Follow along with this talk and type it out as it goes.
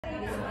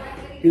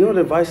You know what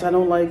advice I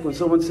don't like? When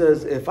someone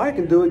says, if I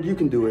can do it, you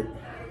can do it.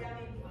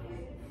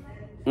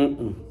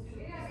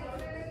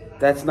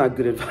 That's not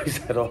good advice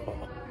at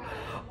all.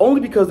 Only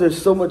because there's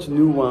so much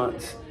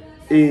nuance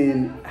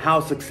in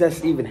how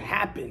success even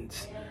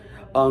happens.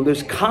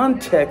 There's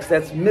context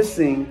that's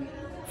missing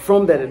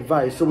from that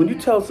advice. So when you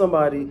tell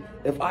somebody,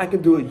 if I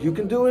can do it, you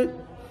can do it,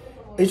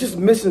 it's just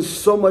missing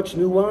so much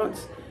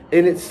nuance,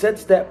 and it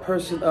sets that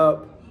person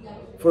up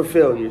for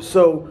failure.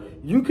 So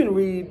you can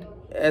read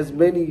as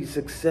many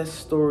success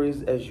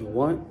stories as you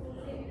want,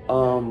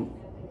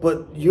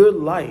 but your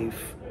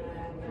life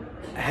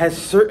has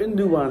certain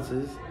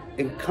nuances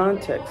and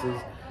contexts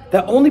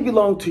that only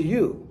belong to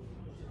you,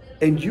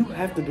 and you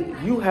have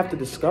to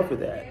discover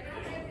that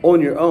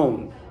on your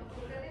own.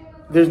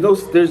 There's no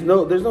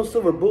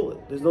silver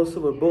bullet. There's no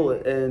silver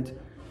bullet, and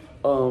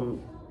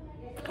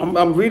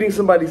I'm reading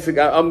somebody's.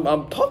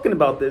 I'm talking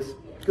about this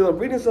because I'm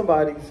reading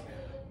somebody's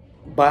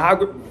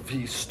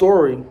biography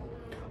story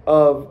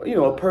of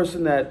a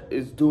person that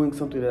is doing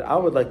something that I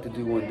would like to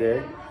do one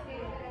day,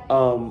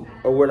 or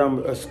what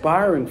I'm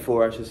aspiring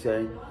for, I should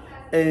say.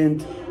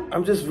 And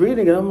I'm just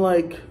reading it. I'm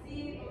like,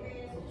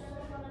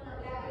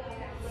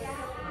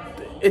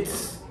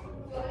 this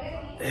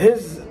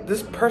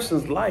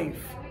person's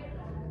life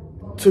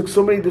took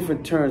so many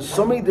different turns,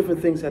 so many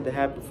different things had to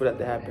happen for that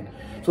to happen.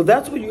 So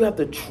that's what you have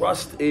to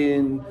trust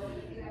in,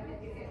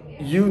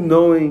 you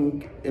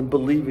knowing and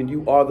believing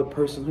you are the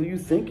person who you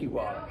think you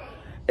are.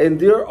 And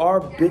there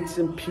are bits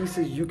and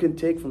pieces you can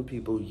take from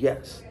people,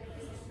 yes.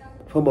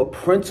 From a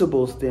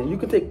principle stand, you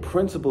can take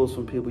principles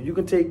from people. You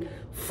can take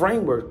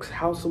frameworks,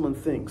 how someone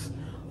thinks.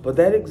 But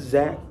that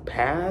exact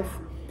path,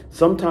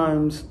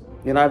 sometimes,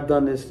 and I've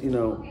done this,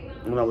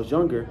 when I was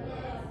younger,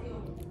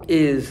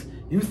 is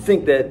you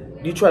think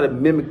that you try to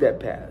mimic that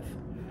path.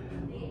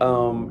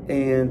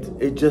 And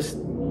it's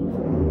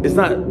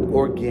not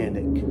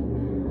organic.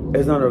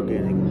 It's not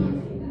organic.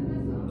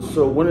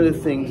 So one of the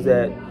things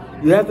that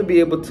you have to be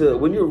able to,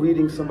 when you're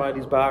reading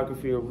somebody's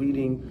biography or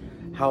reading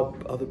how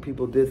other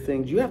people did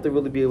things, you have to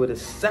really be able to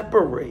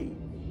separate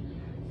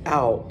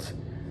out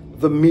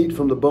the meat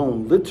from the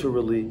bone,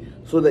 literally,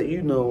 so that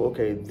you know,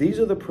 okay, these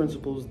are the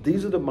principles,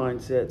 these are the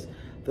mindsets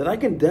that I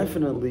can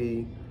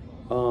definitely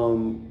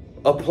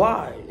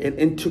apply and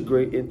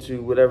integrate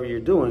into whatever you're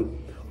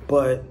doing.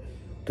 But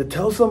to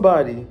tell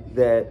somebody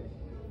that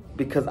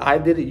because I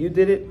did it, you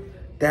did it,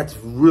 that's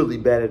really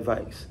bad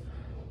advice.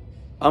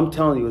 I'm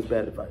telling you, it's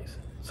bad advice.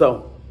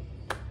 So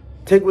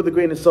take it with a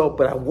grain of salt,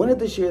 but I wanted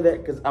to share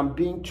that because I'm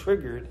being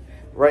triggered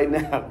right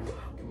now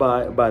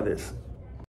by this.